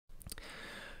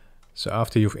So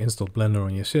after you've installed Blender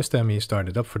on your system and you start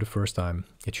it up for the first time,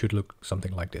 it should look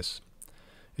something like this.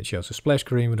 It shows a splash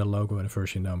screen with a logo and a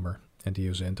version number and the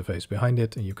user interface behind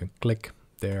it, and you can click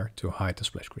there to hide the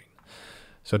splash screen.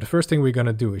 So the first thing we're going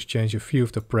to do is change a few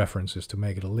of the preferences to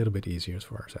make it a little bit easier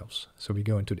for ourselves. So we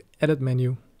go into the Edit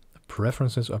menu, the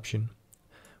Preferences option,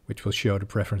 which will show the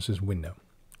Preferences window.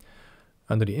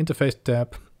 Under the Interface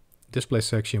tab, Display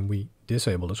section, we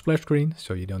disable the splash screen,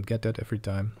 so you don't get that every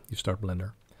time you start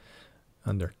Blender.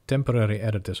 Under Temporary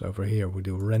Editors over here, we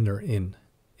do Render in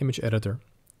Image Editor.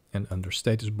 And under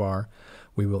Status Bar,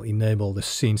 we will enable the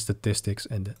Scene Statistics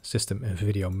and the System and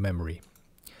Video Memory.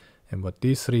 And what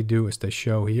these three do is they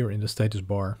show here in the status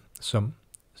bar some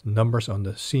numbers on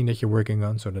the scene that you're working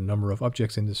on, so the number of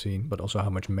objects in the scene, but also how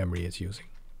much memory it's using.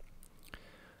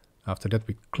 After that,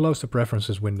 we close the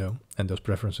Preferences window, and those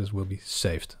preferences will be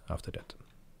saved after that.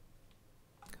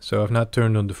 So I've now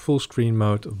turned on the full screen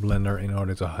mode of Blender in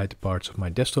order to hide the parts of my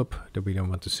desktop that we don't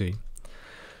want to see.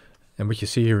 And what you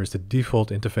see here is the default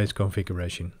interface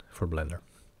configuration for Blender.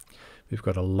 We've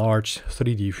got a large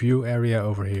 3D view area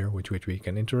over here with which we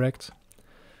can interact.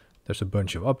 There's a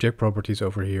bunch of object properties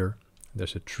over here.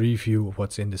 There's a tree view of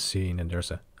what's in the scene, and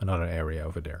there's another area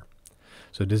over there.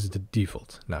 So this is the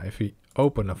default. Now if we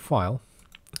open a file,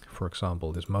 for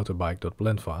example this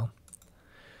motorbike.blend file,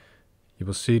 you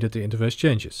will see that the interface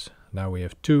changes. Now we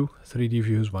have two 3D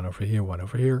views, one over here, one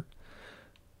over here.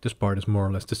 This part is more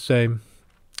or less the same,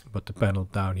 but the panel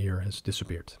down here has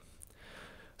disappeared.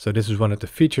 So this is one of the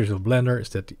features of Blender, is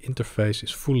that the interface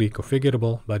is fully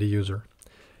configurable by the user,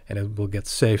 and it will get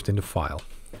saved in the file,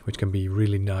 which can be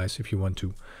really nice if you want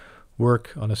to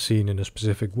work on a scene in a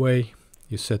specific way.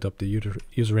 You set up the user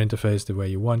interface the way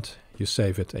you want, you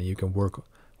save it, and you can work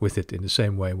with it in the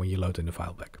same way when you load in the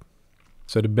file back.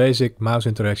 So the basic mouse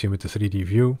interaction with the 3D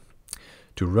view.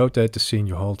 To rotate the scene,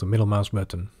 you hold the middle mouse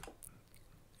button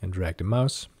and drag the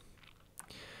mouse.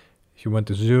 If you want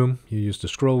to zoom, you use the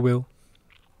scroll wheel.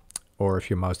 Or if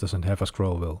your mouse doesn't have a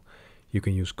scroll wheel, you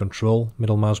can use Control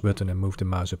middle mouse button and move the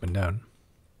mouse up and down.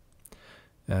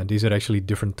 And these are actually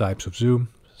different types of zoom.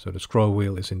 So the scroll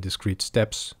wheel is in discrete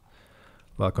steps,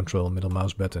 while Control middle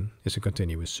mouse button is a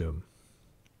continuous zoom.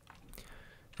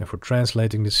 And for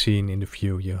translating the scene in the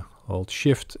view, you hold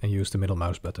Shift and use the middle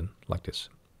mouse button like this.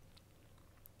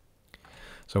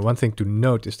 So one thing to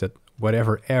note is that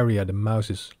whatever area the mouse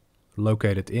is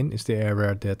located in is the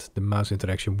area that the mouse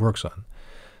interaction works on.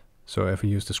 So if we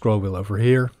use the scroll wheel over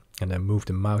here and then move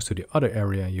the mouse to the other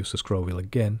area and use the scroll wheel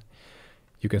again,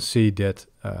 you can see that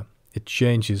it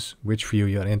changes which view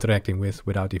you're interacting with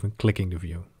without even clicking the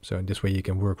view. So in this way you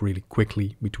can work really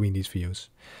quickly between these views.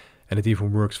 And it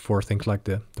even works for things like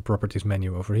the properties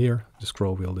menu over here. The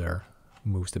scroll wheel there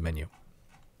moves the menu.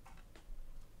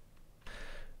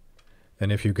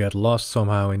 And if you get lost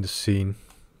somehow in the scene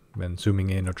when zooming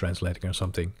in or translating or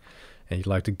something, and you'd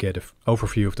like to get an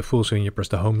overview of the full scene, you press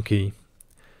the Home key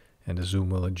and the zoom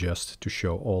will adjust to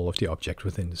show all of the objects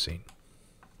within the scene.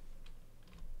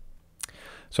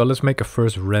 So let's make a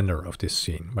first render of this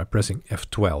scene by pressing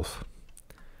F12.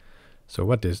 So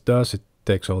what this does, it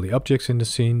takes all the objects in the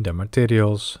scene, the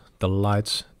materials, the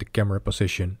lights, the camera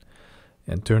position,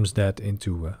 and turns that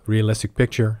into a realistic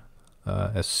picture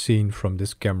as seen from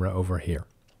this camera over here.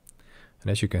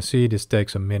 And as you can see, this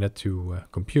takes a minute to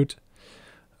compute.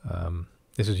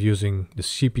 This is using the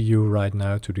CPU right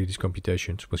now to do these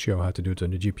computations. We'll show how to do it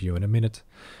on the GPU in a minute,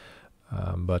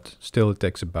 but still it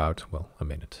takes about, well, a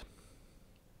minute.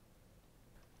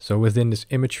 So within this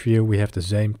image view, we have the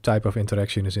same type of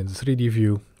interaction as in the 3D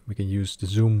view. We can use the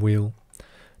zoom wheel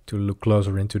to look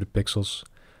closer into the pixels.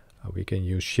 We can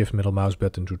use Shift middle mouse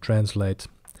button to translate.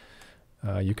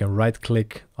 You can right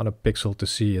click on a pixel to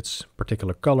see its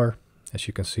particular color, as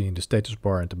you can see in the status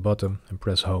bar at the bottom, and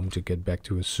press Home to get back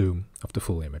to a zoom of the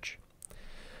full image.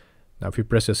 Now if you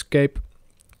press Escape,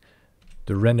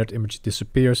 the rendered image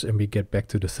disappears and we get back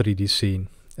to the 3D scene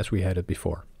as we had it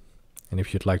before. And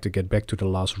if you'd like to get back to the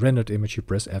last rendered image, you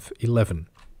press F11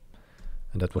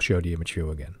 and that will show the image view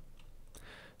again.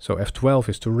 So F12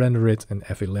 is to render it and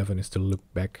F11 is to look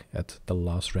back at the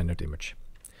last rendered image.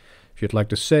 If you'd like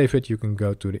to save it, you can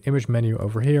go to the image menu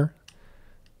over here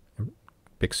and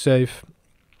pick Save,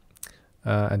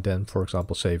 and then for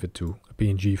example save it to a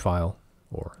PNG file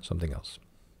or something else.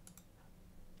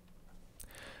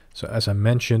 So as I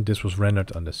mentioned, this was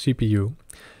rendered on the CPU,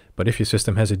 but if your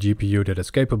system has a GPU that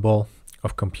is capable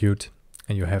of compute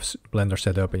and you have Blender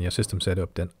set up and your system set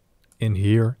up, then in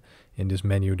here in this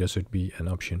menu there should be an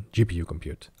option GPU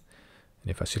compute.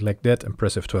 And if I select that and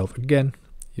press F12 again,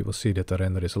 you will see that the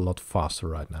render is a lot faster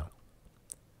right now.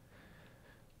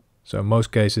 So in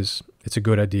most cases it's a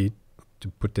good idea to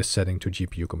put this setting to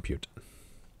GPU compute.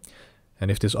 And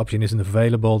if this option isn't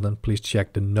available, then please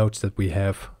check the notes that we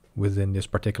have within this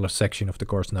particular section of the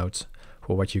course notes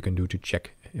for what you can do to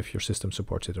check if your system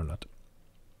supports it or not.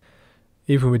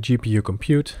 Even with GPU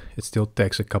compute, it still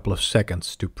takes a couple of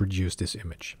seconds to produce this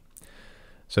image.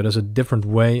 So there's a different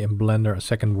way in Blender, a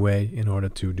second way in order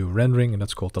to do rendering, and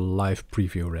that's called the live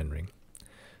preview rendering.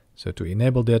 So to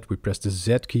enable that, we press the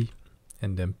Z key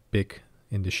and then pick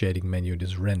in the shading menu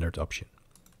this rendered option.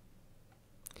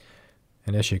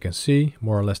 And as you can see,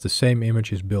 more or less the same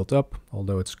image is built up,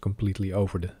 although it's completely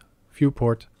over the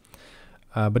viewport.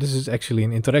 But this is actually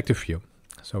an interactive view.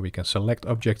 So we can select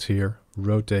objects here,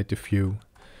 rotate the view,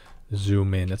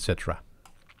 zoom in, etc.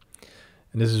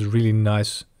 And this is really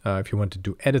nice if you want to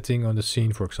do editing on the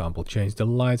scene, for example, change the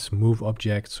lights, move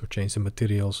objects, or change the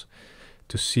materials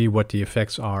to see what the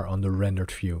effects are on the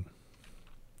rendered view.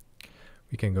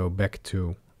 We can go back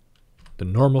to the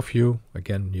normal view,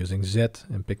 again using Z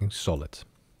and picking solid.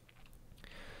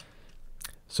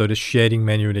 So the shading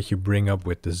menu that you bring up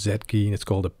with the Z key, it's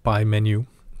called a pie menu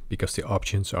because the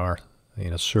options are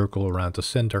in a circle around the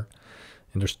center.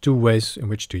 And there's two ways in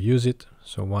which to use it.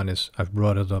 So one is I've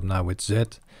brought it up now with Z,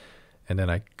 and then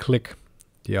I click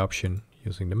the option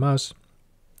using the mouse,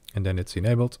 and then it's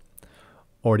enabled.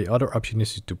 Or the other option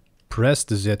is to press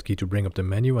the Z key to bring up the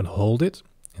menu and hold it.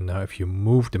 And now if you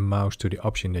move the mouse to the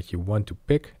option that you want to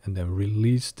pick and then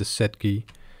release the Z key,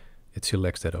 it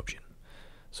selects that option.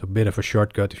 So a bit of a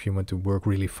shortcut if you want to work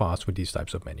really fast with these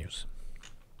types of menus.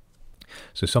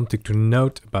 So something to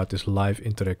note about this live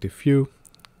interactive view,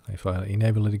 if I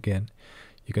enable it again,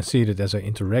 you can see that as I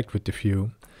interact with the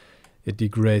view, it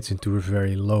degrades into a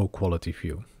very low quality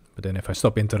view. But then if I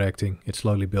stop interacting, it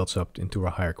slowly builds up into a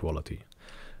higher quality.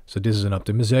 So this is an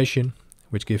optimization,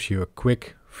 which gives you a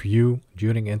quick view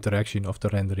during interaction of the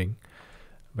rendering,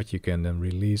 but you can then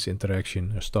release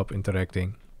interaction or stop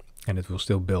interacting, and it will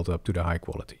still build up to the high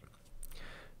quality.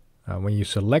 When you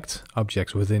select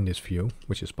objects within this view,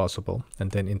 which is possible,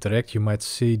 and then interact, you might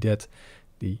see that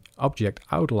the object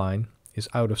outline is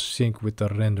out of sync with the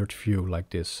rendered view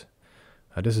like this.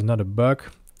 This is not a bug.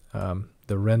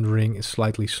 The rendering is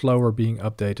slightly slower being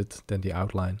updated than the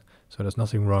outline, so there's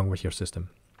nothing wrong with your system.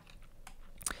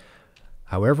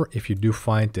 However, if you do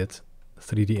find that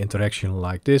 3D interaction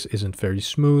like this isn't very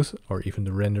smooth, or even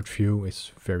the rendered view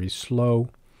is very slow,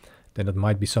 then it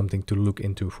might be something to look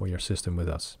into for your system with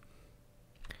us.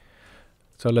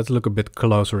 So let's look a bit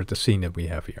closer at the scene that we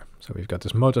have here. So we've got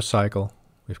this motorcycle,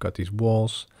 we've got these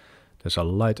walls, there's a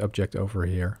light object over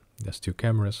here, there's two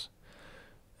cameras,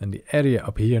 and the area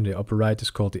up here in the upper right is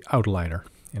called the outliner,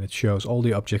 and it shows all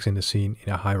the objects in the scene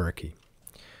in a hierarchy.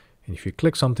 And if you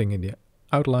click something in the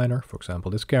outliner, for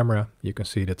example this camera, you can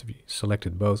see that we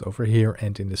selected both over here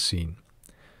and in the scene.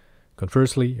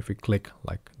 Conversely, if we click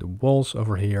like the walls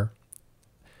over here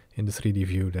in the 3D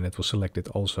view, then it will select it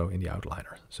also in the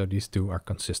outliner. So these two are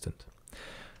consistent.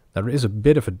 There is a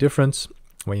bit of a difference.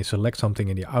 When you select something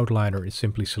in the outliner, it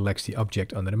simply selects the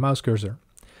object under the mouse cursor.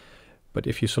 But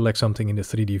if you select something in the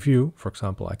 3D view, for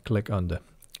example, I click on the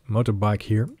motorbike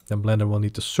here, then Blender will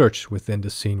need to search within the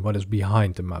scene what is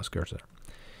behind the mouse cursor.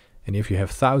 And if you have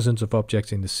thousands of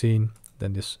objects in the scene,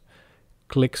 then this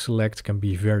click select can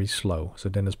be very slow. So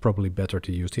then it's probably better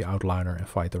to use the outliner and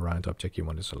find the round object you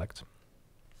want to select.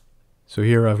 So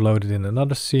here I've loaded in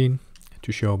another scene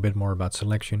to show a bit more about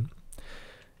selection.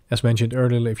 As mentioned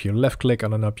earlier, if you left click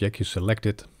on an object, you select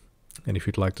it. And if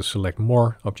you'd like to select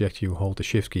more objects, you hold the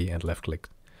shift key and left click.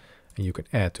 And you can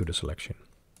add to the selection.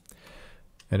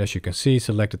 And as you can see,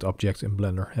 selected objects in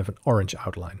Blender have an orange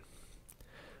outline.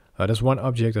 There's one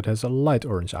object that has a light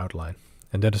orange outline,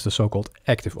 and that is the so-called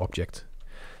active object.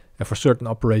 And for certain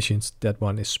operations, that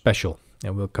one is special,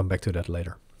 and we'll come back to that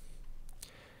later.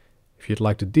 If you'd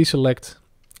like to deselect,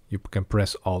 you can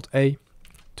press Alt-A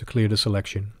to clear the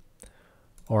selection.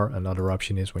 Or another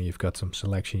option is when you've got some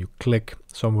selection, you click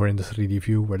somewhere in the 3D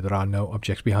view where there are no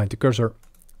objects behind the cursor.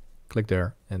 Click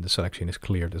there, and the selection is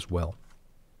cleared as well.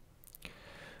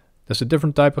 There's a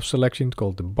different type of selection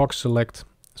called the box select.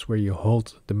 It's where you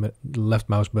hold the left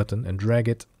mouse button and drag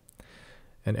it,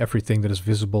 and everything that is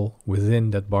visible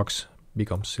within that box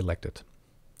becomes selected,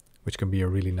 which can be a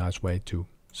really nice way to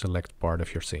select part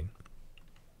of your scene.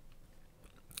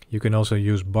 You can also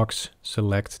use box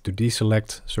select to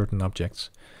deselect certain objects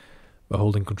by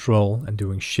holding Control and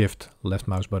doing Shift left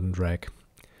mouse button drag,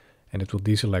 and it will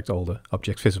deselect all the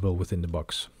objects visible within the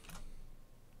box.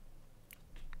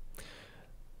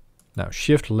 Now,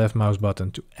 Shift left mouse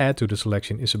button to add to the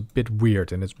selection is a bit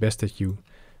weird, and it's best that you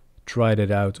try that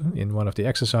out in one of the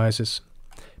exercises,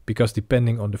 because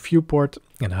depending on the viewport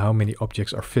and how many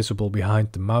objects are visible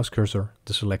behind the mouse cursor,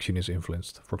 the selection is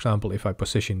influenced. For example, if I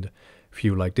position the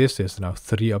view like this, there's now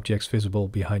 3 objects visible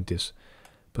behind this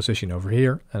position over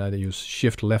here, and I use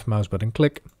Shift left mouse button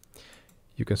click.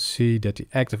 You can see that the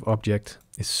active object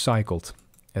is cycled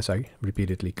as I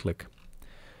repeatedly click.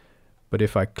 But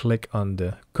if I click on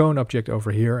the cone object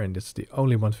over here, and it's the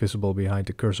only one visible behind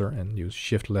the cursor, and use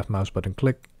Shift left mouse button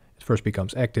click, it first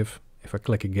becomes active. If I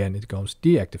click again, it becomes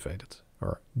deactivated,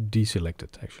 or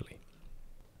deselected actually.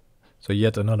 So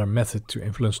yet another method to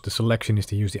influence the selection is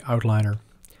to use the outliner.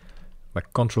 By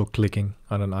control clicking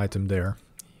on an item there,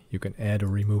 you can add or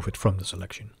remove it from the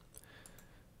selection.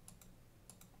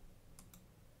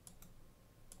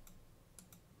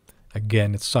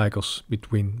 Again, it cycles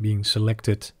between being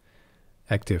selected,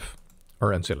 active,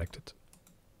 or unselected.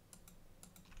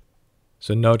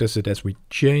 So notice that as we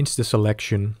change the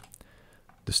selection,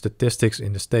 the statistics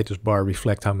in the status bar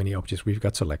reflect how many objects we've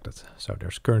got selected. So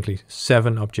there's currently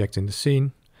 7 objects in the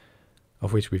scene,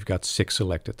 of which we've got 6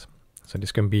 selected. So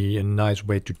this can be a nice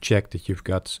way to check that you've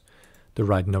got the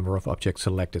right number of objects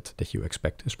selected that you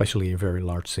expect, especially in very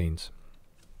large scenes.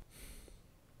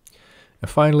 And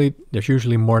finally, there's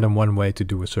usually more than one way to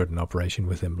do a certain operation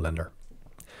within Blender.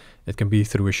 It can be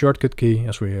through a shortcut key,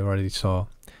 as we already saw.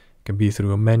 It can be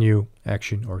through a menu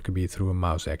action, or it can be through a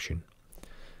mouse action.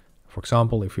 For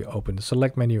example, if we open the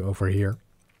select menu over here,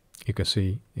 you can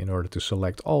see in order to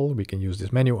select all, we can use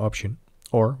this menu option,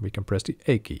 or we can press the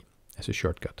A key as a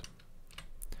shortcut.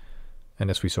 And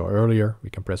as we saw earlier,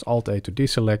 we can press Alt A to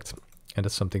deselect, and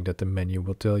that's something that the menu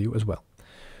will tell you as well.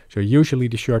 So usually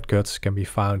the shortcuts can be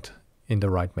found in the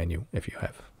right menu if you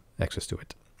have access to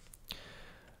it.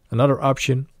 Another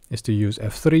option is to use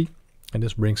F3, and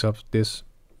this brings up this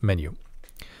menu.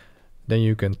 Then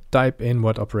you can type in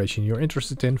what operation you're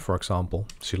interested in, for example,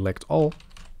 select all,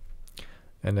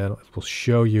 and then it will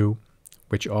show you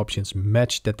which options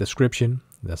match that description.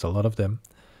 There's a lot of them.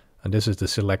 And this is the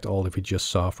select all that we just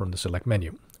saw from the select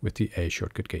menu with the A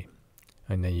shortcut key.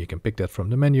 And then you can pick that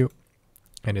from the menu,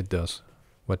 and it does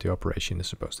what the operation is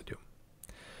supposed to do.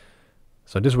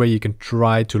 So this way you can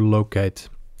try to locate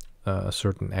a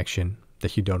certain action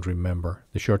that you don't remember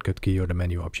the shortcut key or the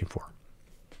menu option for.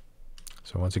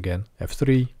 So once again,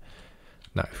 F3.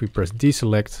 Now if we press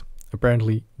deselect,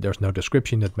 apparently there's no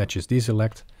description that matches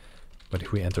deselect, but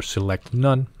if we enter select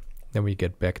none, then we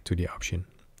get back to the option.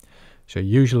 So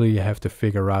usually you have to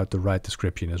figure out the right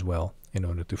description as well in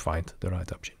order to find the right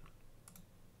option.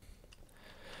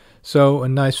 So a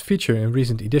nice feature in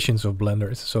recent editions of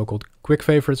Blender is the so-called Quick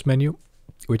Favorites menu,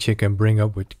 which you can bring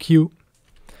up with Q.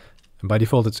 And by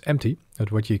default it's empty,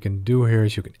 but what you can do here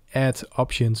is you can add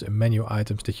options and menu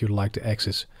items that you'd like to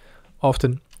access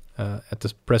often at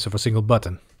the press of a single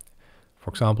button. For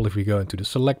example, if we go into the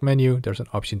select menu, there's an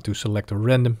option to select a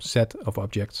random set of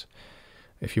objects.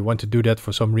 If you want to do that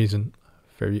for some reason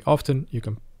very often, you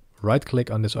can right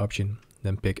click on this option,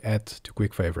 then pick add to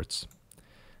quick favorites.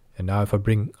 And now if I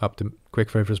bring up the quick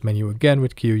favorites menu again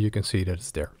with Q, you can see that it's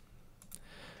there.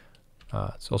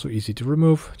 It's also easy to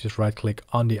remove. Just right click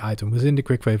on the item within the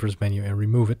quick favorites menu and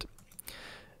remove it.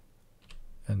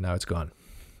 And now it's gone.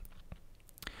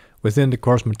 Within the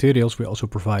course materials, we also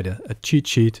provide a cheat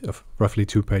sheet of roughly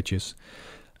 2 pages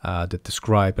that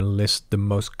describe and list the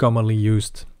most commonly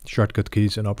used shortcut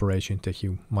keys and operations that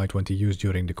you might want to use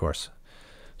during the course.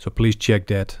 So please check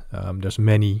that. There's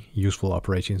many useful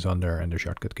operations on there and the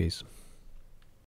shortcut keys.